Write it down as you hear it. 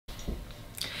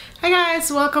Hi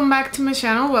guys, welcome back to my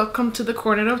channel. Welcome to the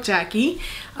Corner of Jackie.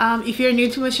 If you're new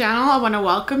to my channel, I want to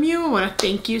welcome you. I want to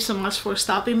thank you so much for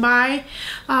stopping by.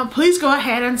 Please go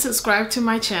ahead and subscribe to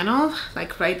my channel.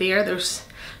 Like right there, there's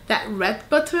that red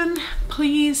button.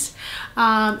 Please,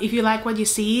 if you like what you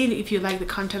see, if you like the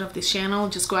content of this channel,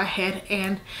 just go ahead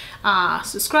and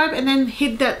subscribe, and then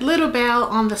hit that little bell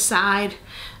on the side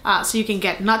so you can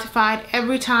get notified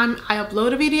every time I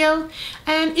upload a video.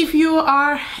 And if you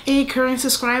are a current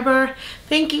subscriber,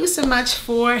 thank you so much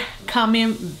for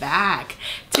coming back.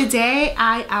 Today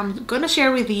I am gonna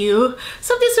share with you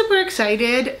something super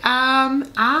excited.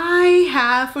 I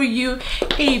have for you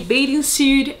a bathing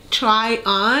suit try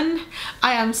on.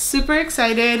 I am super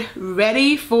excited,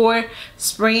 ready for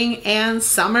spring and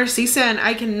summer season.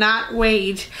 I cannot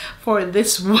wait for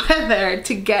this weather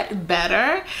to get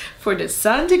better, for the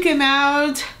sun to come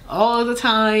out all the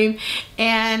time,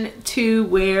 and to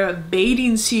wear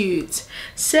bathing suits.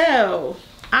 So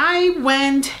I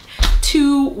went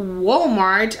to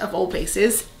Walmart of all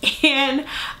places, and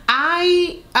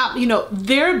you know,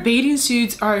 their bathing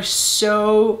suits are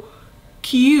so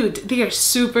cute. They are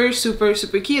super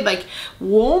cute. Like,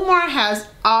 Walmart has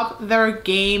upped their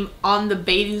game on the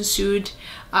bathing suit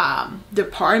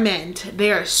department.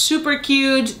 They are super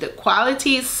cute. The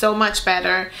quality is so much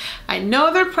better. I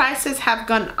know their prices have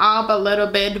gone up a little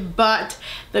bit, but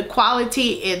the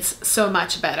quality is so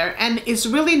much better, and it's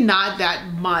really not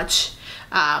that much.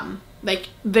 Like,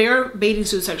 their bathing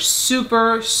suits are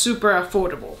super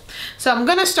affordable. So I'm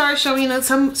gonna start showing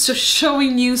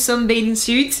you some bathing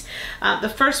suits. The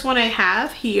first one I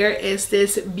have here is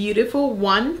this beautiful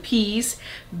one-piece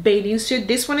bathing suit.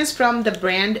 This one is from the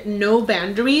brand No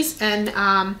Boundaries, and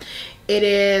it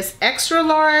is extra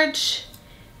large,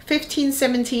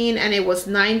 15-17, and it was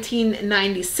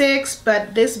 $19.96.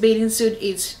 But this bathing suit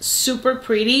is super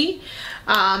pretty.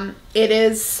 It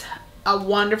is a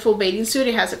wonderful bathing suit.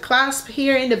 It has a clasp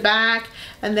here in the back,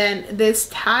 and then this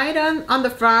tied on the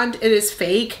front. It is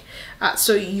fake,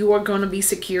 so you are going to be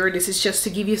secure. This is just to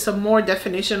give you some more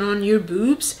definition on your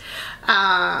boobs.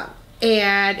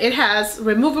 And it has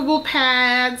removable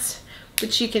pads,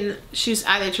 which you can choose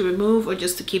either to remove or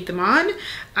just to keep them on.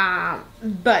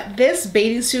 But this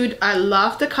bathing suit, I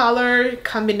love the color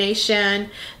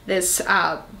combination. This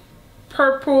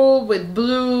purple with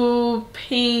blue,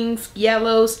 pinks,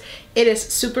 yellows. It is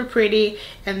super pretty.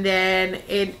 And then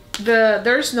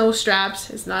there's no straps.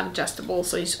 It's not adjustable,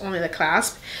 so it's only the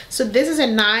clasp. So this is a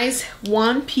nice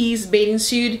one-piece bathing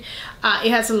suit.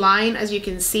 It has a line, as you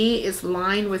can see, it's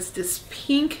lined with this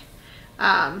pink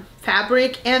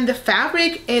fabric. And the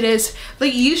fabric, it is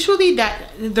like, usually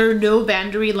that their No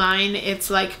Boundary line, it's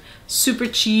like super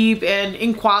cheap and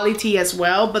in quality as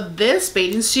well. But this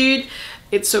bathing suit,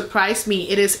 it surprised me.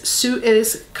 It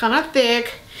is kind of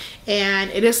thick, and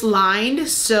it is lined,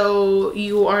 so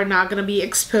you are not gonna be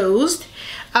exposed.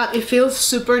 It feels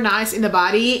super nice in the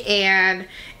body, and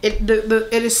it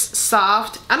is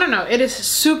soft. I don't know, it is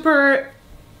super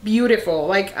beautiful.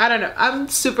 Like, I don't know, I'm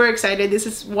super excited. This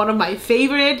is one of my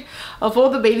favorite of all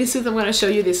the bathing suits I'm gonna show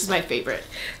you. This is my favorite.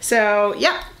 So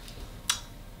yeah,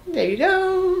 there you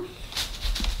go.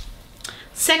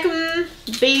 Second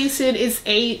bathing suit is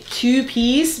a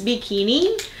two-piece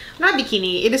bikini. Not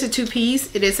bikini, it is a two-piece.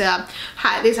 These are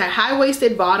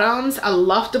high-waisted bottoms. I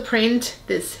love the print,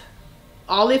 this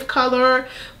olive color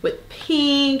with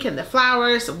pink and the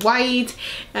flowers, white.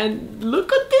 And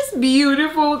look at this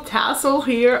beautiful tassel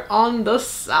here on the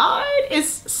side.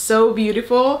 It's so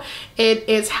beautiful. It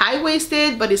is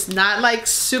high-waisted, but it's not like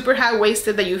super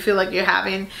high-waisted that you feel like you're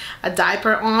having a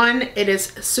diaper on. It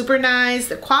is super nice.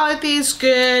 The quality is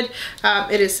good.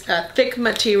 It is a thick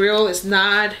material. It's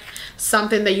not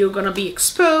something that you're gonna be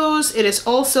exposed. It is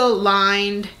also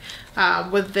lined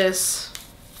with this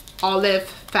olive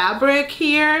fabric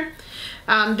here.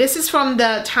 This is from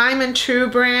the Time and True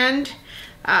brand.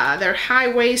 They're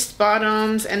high-waist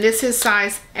bottoms, and this is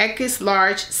size X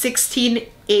large,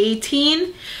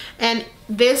 16-18, and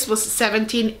this was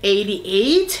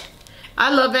 17.88. I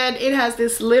love it. It has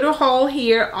this little hole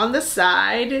here on the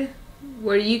side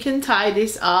where you can tie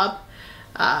this up.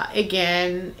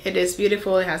 Again, it is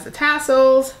beautiful. It has the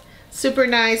tassels, super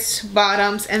nice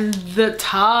bottoms, and the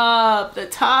top,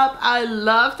 I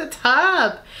love the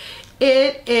top.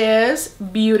 It is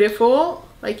beautiful.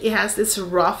 Like, it has this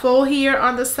ruffle here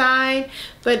on the side,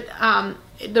 but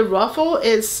the ruffle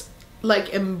is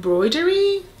like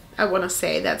embroidery. I want to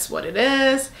say that's what it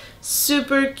is.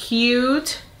 Super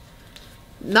cute.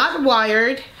 Not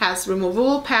wired, has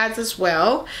removable pads as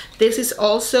well. This is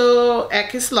also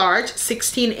X large,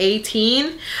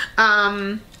 16-18.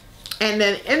 And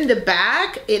then in the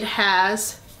back, it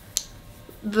has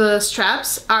the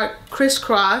straps are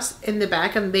crisscross in the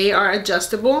back and they are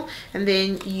adjustable, and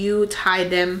then you tie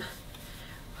them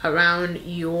around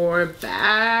your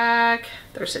back.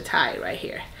 There's a tie right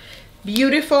here.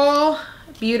 Beautiful,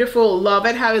 beautiful. Love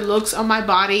it how it looks on my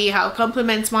body, how it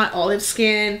complements my olive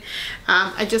skin.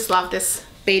 I just love this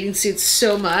bathing suit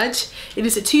so much. It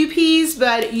is a two-piece,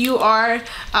 but you are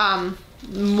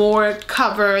more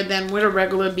covered than with a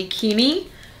regular bikini.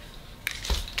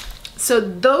 So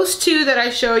those two that I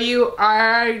show you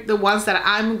are the ones that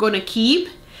I'm gonna keep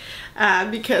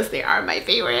because they are my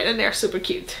favorite and they're super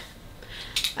cute.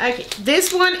 Okay,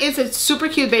 this one is a super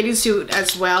cute bathing suit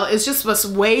as well. It just was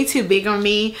way too big on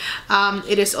me.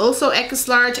 It is also XS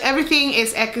large. Everything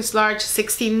is XS large,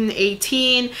 16,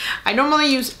 18. I normally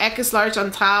use XS large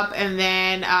on top and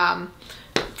then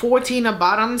 14 on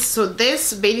bottoms. So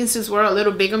this bathing suits were a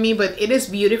little big on me, but it is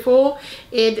beautiful.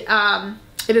 It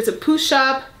is a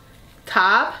push-up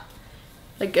top,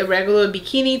 like a regular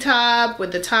bikini top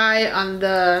with the tie on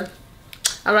the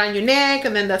around your neck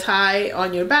and then the tie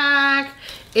on your back.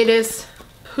 It is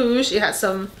push. It has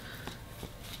some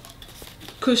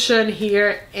cushion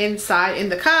here inside in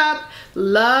the cup.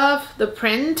 Love the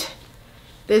print.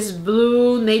 This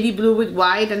blue, navy blue with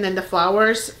white, and then the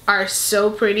flowers are so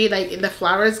pretty. Like the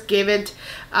flowers give it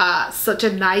such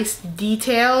a nice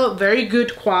detail. Very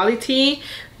good quality.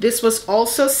 This was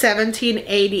also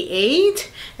 $17.88,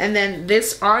 and then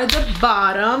these are the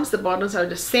bottoms. The bottoms are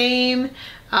the same.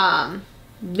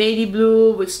 Navy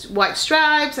blue with white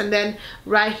stripes, and then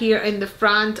right here in the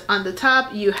front on the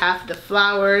top you have the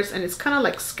flowers, and it's kind of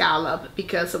like scallop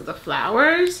because of the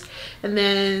flowers, and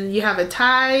then you have it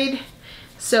tied.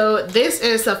 So this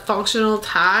is a functional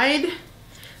tied.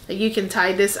 Like you can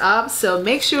tie this up, so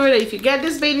make sure that if you get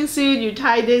this bathing suit you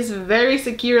tie this very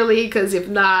securely, because if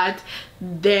not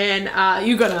then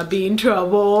you're gonna be in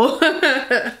trouble.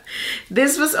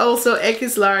 This was also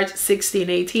XS large,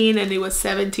 16-18, and it was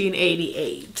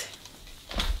 $17.88.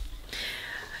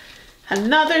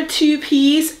 Another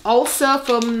two-piece also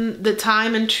from the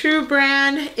Time and True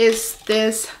brand is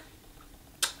this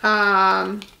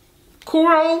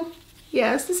coral.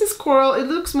 Yes, this is coral. It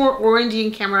looks more orangey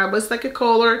in camera, but it's like a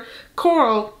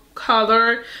coral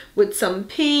color with some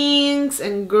pinks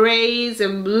and grays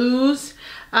and blues.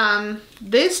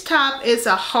 This top is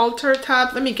a halter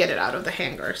top. Let me get it out of the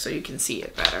hanger so you can see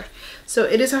it better. So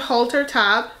it is a halter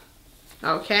top.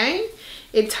 Okay,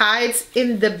 it ties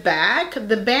in the back.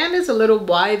 The band is a little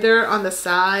wider on the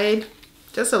side,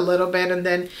 just a little bit, and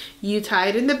then you tie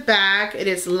it in the back. It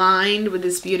is lined with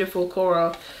this beautiful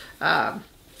coral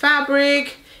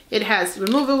fabric. It has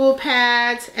removable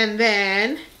pads, and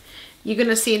then you're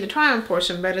gonna see in the try on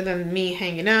portion better than me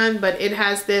hanging on, but it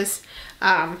has this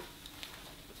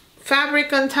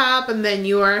fabric on top, and then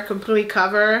you are completely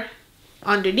covered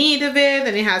underneath of it,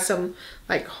 and it has some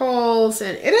like holes,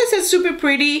 and it is a super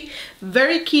pretty,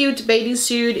 very cute bathing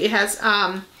suit. It has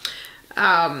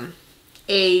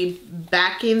a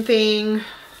backing thing,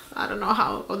 I don't know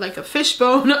how, like a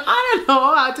fishbone, I don't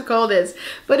know how to call this,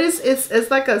 but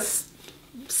it's like a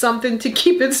something to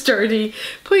keep it sturdy.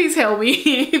 Please help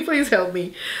me. Please help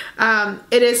me.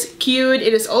 It is cute.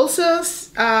 It is also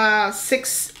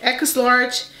XS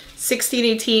large,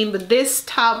 16-18, but this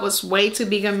top was way too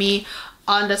big on me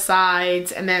on the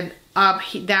sides, and then up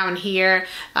down here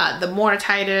the more I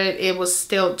tied it, it was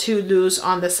still too loose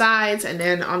on the sides, and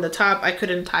then on the top I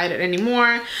couldn't tie it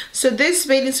anymore. So this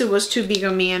bathing suit was too big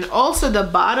on me. And also the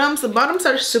bottoms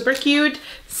are super cute,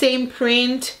 same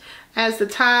print as the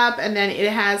top, and then it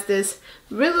has this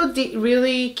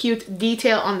really cute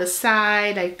detail on the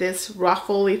side, like this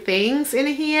ruffly things in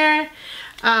here.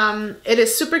 It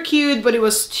is super cute, but it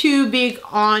was too big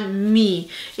on me.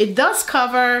 It does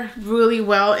cover really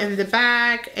well in the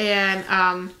back,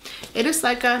 and it is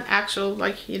like an actual,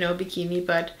 like, you know, bikini,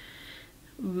 but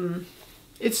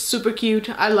it's super cute.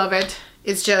 I love it.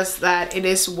 It's just that it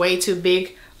is way too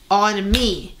big on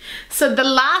me. So the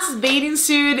last bathing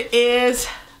suit is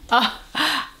I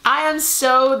am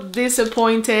so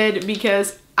disappointed,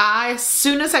 because as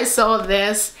soon as I saw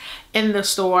this in the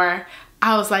store,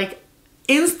 I was like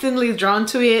instantly drawn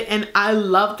to it, and I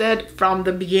loved it from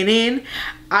the beginning.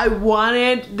 I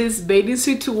wanted this bathing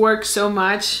suit to work so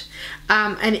much,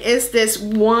 and it's this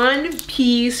one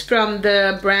piece from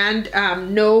the brand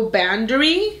No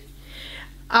Boundary.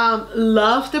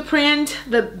 Love the print,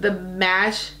 the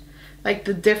match, like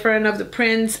the different of the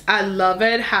prints. I love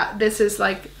it. How this is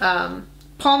like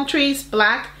palm trees,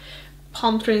 black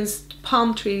palm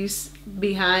trees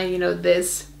behind, you know,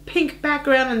 this pink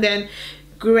background, and then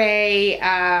gray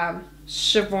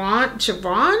chevron,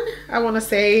 I want to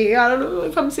say, I don't know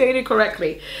if I'm saying it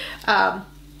correctly,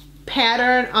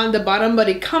 pattern on the bottom, but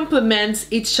it complements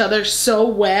each other so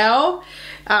well.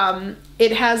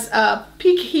 It has a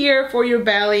peak here for your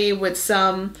belly with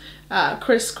some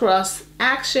crisscross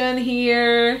action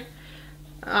here.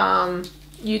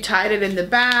 You tied it in the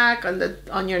back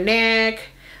on your neck.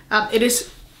 It is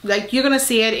like, you're gonna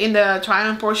see it in the try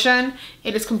on portion.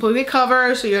 It is completely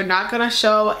covered, so you're not gonna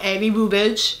show any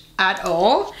boobage at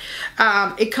all.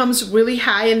 It comes really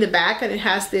high in the back, and it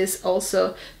has this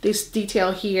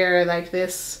detail here, like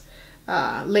this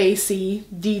lacy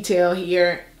detail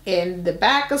here in the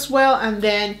back as well. And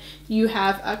then you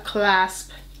have a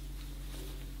clasp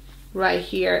right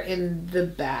here in the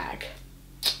back.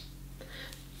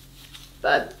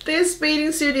 But this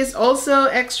bathing suit is also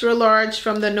extra large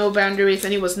from the No Boundaries,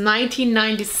 and it was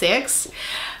 $19.96.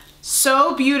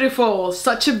 So beautiful,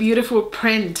 such a beautiful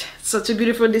print, such a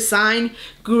beautiful design,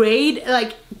 great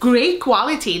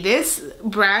quality. This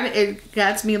brand, it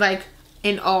gets me like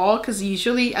in awe, because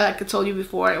usually, like I told you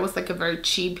before, it was like a very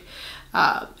cheap,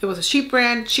 it was a cheap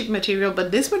brand, cheap material, but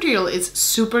this material is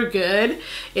super good.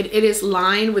 It is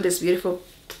lined with this beautiful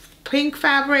pink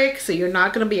fabric, so you're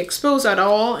not going to be exposed at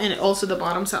all, and also the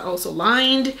bottoms are also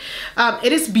lined.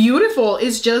 It is beautiful.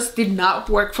 It just did not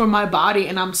work for my body,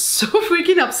 and I'm so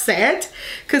freaking upset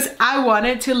because I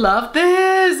wanted to love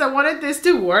this. I wanted this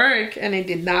to work, and it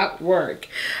did not work.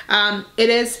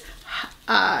 It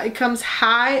comes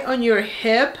high on your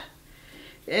hip,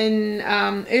 and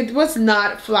it was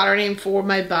not flattering for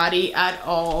my body at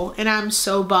all, and I'm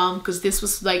so bummed because this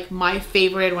was like my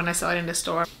favorite when I saw it in the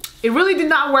store. It really did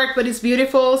not work, but it's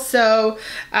beautiful. So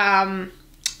I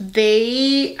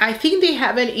think they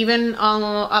have it even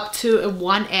up to a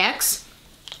 1X.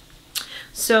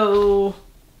 So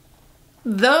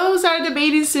those are the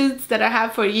bathing suits that I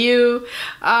have for you.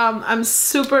 I'm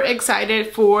super excited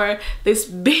for this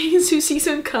bathing suit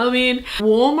season coming.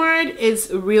 Walmart is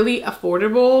really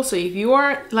affordable, so if you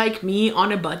are like me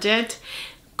on a budget,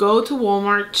 go to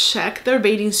Walmart, check their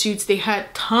bathing suits. They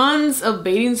had tons of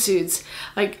bathing suits.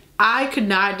 Like, I could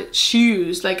not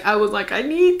choose. Like, I was like, I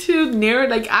need to narrow.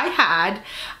 Like, I had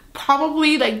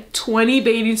probably like 20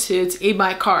 bathing suits in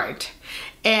my cart,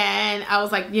 and I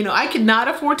was like, you know, I could not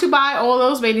afford to buy all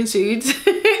those bathing suits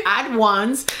at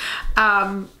once.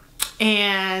 And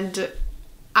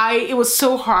it was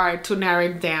so hard to narrow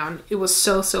it down. It was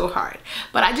so hard.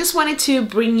 But I just wanted to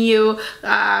bring you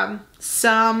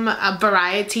some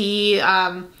variety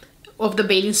of the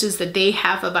bathing suits that they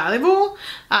have available,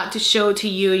 to show to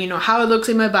you, you know, how it looks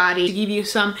in my body, to give you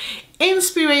some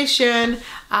inspiration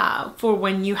for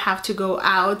when you have to go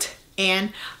out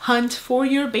and hunt for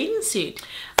your bathing suit.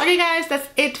 Okay guys, that's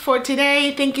it for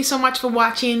today. Thank you so much for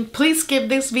watching. Please give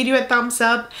this video a thumbs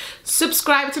up.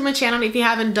 Subscribe to my channel if you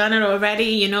haven't done it already.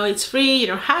 You know, it's free. You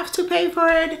don't have to pay for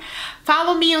it.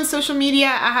 Follow me on social media.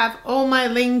 I have all my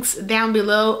links down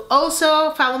below.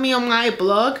 Also, follow me on my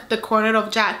blog,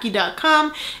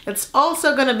 thecornerofjackie.com. It's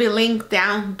also gonna be linked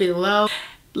down below.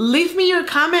 Leave me your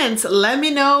comments. Let me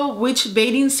know which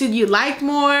bathing suit you like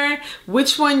more,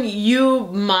 which one you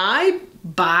might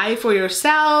buy for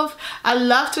yourself. I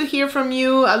love to hear from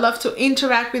you. I love to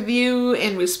interact with you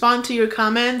and respond to your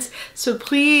comments. So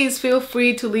please feel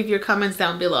free to leave your comments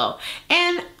down below.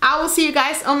 And I will see you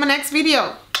guys on my next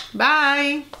video.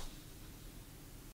 Bye.